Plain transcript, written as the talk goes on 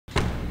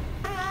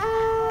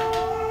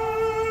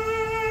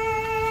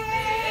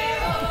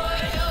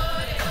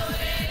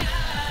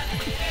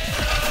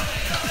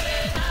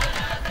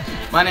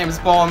My name is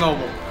Paul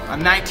Noble.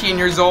 I'm 19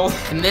 years old,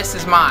 and this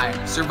is my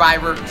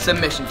Survivor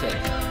submission tape.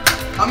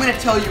 I'm gonna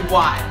tell you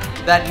why.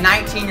 That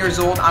 19 years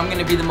old, I'm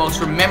gonna be the most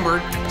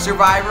remembered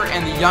Survivor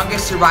and the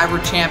youngest Survivor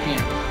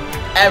champion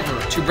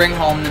ever to bring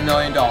home the $1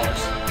 million.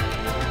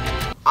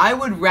 I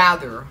would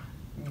rather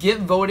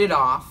get voted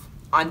off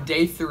on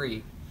day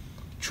 3,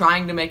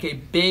 trying to make a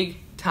big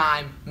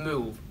time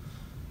move,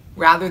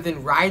 rather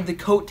than ride the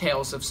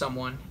coattails of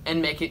someone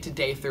and make it to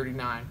day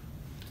 39.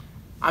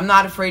 I'm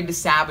not afraid to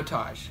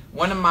sabotage.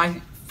 One of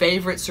my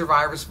favorite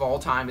survivors of all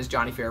time is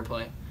Johnny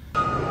Fairplay.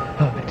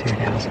 Oh, dude,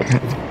 that was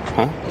good.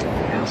 Huh?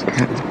 That was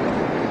good.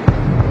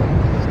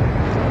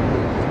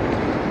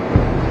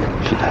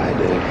 She died,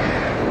 dude.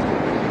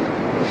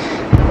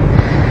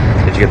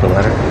 Did you get the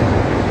letter?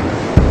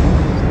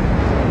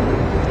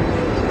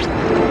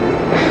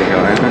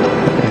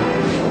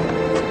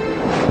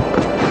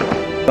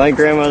 My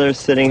grandmother's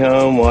sitting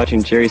home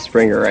watching Jerry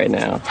Springer right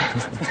now.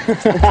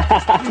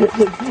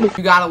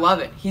 You gotta love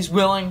it. He's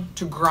willing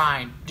to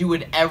grind, do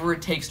whatever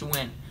it takes to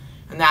win.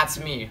 And that's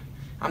me.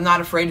 I'm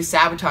not afraid to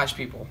sabotage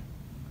people.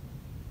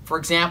 For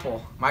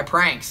example, my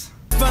pranks.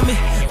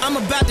 I'm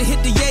about to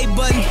hit the yay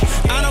button.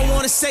 I don't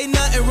want to say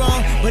nothing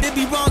wrong, but it'd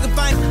be wrong if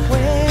I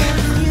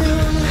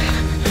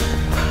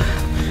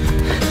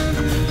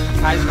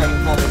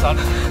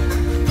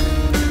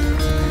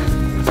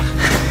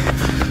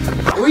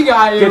We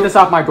got you. Get this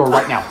off my door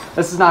right now.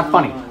 This is not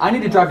funny. I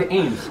need to drive to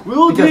Ames.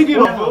 We'll take it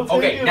off.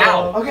 Okay,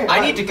 now. Okay, I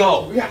need to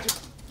go.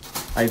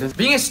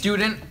 Being a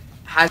student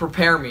has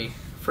prepared me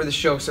for the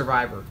show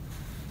Survivor.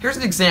 Here's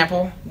an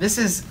example. This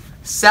is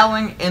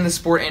selling in the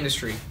sport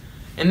industry.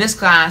 In this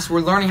class,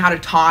 we're learning how to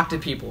talk to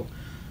people.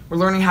 We're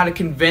learning how to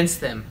convince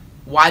them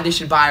why they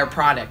should buy our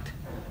product.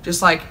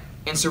 Just like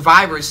in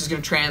Survivor, this is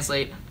going to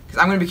translate, because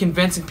I'm going to be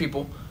convincing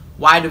people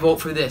why to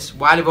vote for this,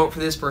 why to vote for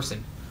this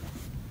person.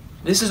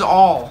 This is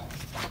all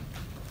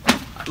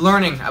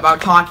learning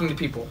about talking to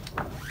people.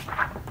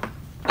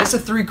 It's a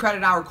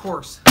 3-credit-hour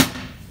course.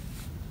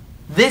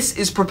 This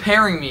is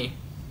preparing me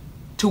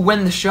to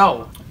win the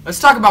show. Let's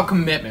talk about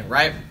commitment,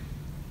 right?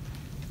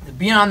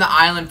 Being on the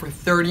island for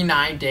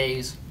 39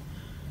 days,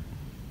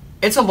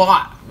 it's a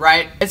lot,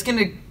 right? It's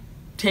gonna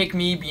take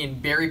me being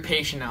very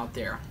patient out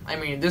there. I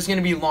mean, there's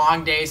gonna be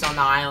long days on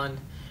the island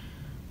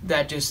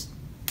that just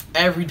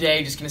every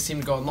day just gonna seem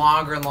to go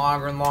longer and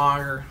longer and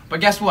longer.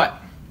 But guess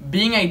what?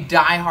 Being a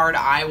die-hard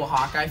Iowa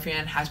Hawkeye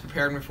fan has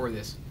prepared me for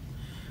this.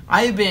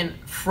 I have been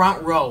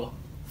front row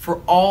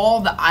for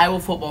all the Iowa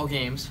football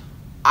games,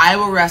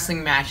 Iowa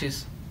wrestling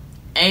matches,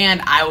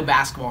 and Iowa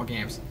basketball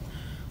games.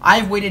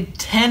 I've waited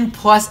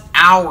 10+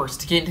 hours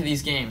to get into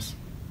these games.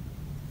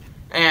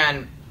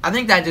 And I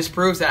think that just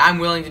proves that I'm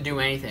willing to do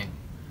anything.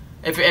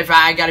 If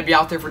I gotta be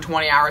out there for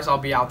 20 hours, I'll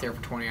be out there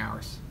for 20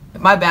 hours. If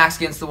my back's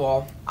against the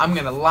wall, I'm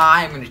gonna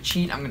lie, I'm gonna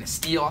cheat, I'm gonna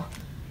steal.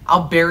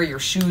 I'll bury your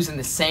shoes in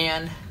the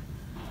sand.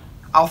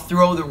 I'll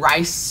throw the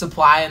rice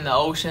supply in the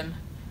ocean.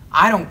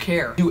 I don't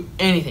care. Do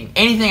anything.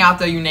 Anything out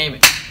there, you name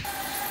it.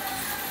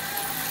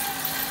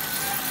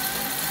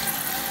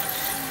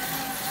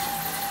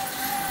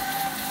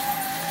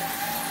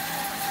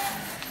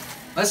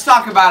 Let's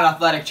talk about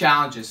athletic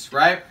challenges,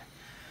 right?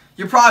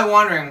 You're probably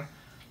wondering,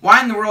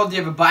 why in the world do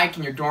you have a bike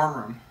in your dorm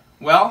room?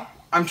 Well,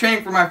 I'm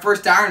training for my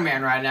first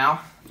Ironman right now.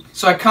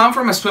 So I come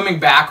from a swimming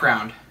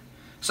background.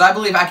 So I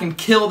believe I can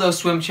kill those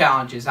swim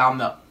challenges out in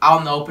the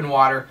open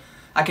water.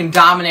 I can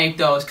dominate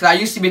those because I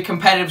used to be a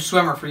competitive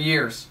swimmer for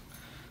years.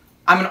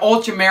 I'm an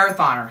ultra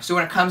marathoner, so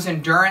when it comes to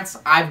endurance,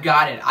 I've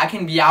got it. I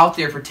can be out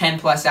there for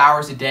 10+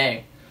 hours a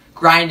day,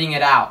 grinding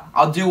it out.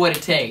 I'll do what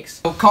it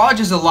takes. So college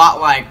is a lot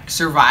like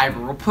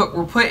Survivor.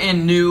 We're put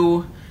in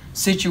new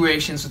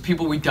situations with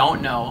people we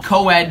don't know.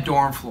 Co-ed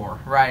dorm floor,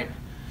 right?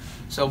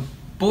 So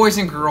boys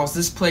and girls,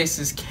 this place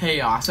is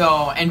chaos.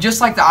 So, and just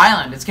like the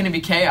island, it's gonna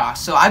be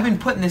chaos. So I've been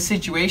put in this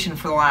situation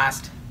for the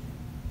last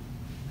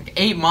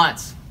 8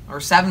 months. Or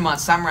 7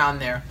 months, somewhere around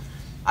there.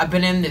 I've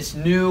been in this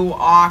new,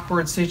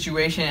 awkward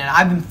situation, and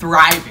I've been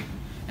thriving.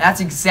 And that's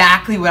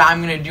exactly what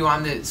I'm going to do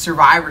on the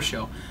Survivor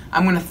show.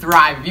 I'm going to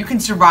thrive. If you can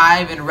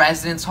survive in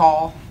residence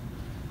hall,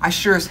 I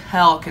sure as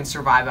hell can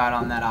survive out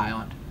on that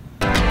island.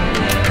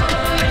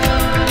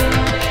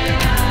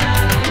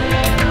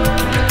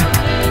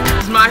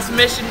 This is my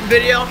submission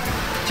video.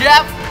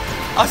 Jeff,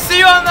 I'll see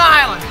you on the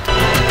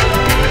island.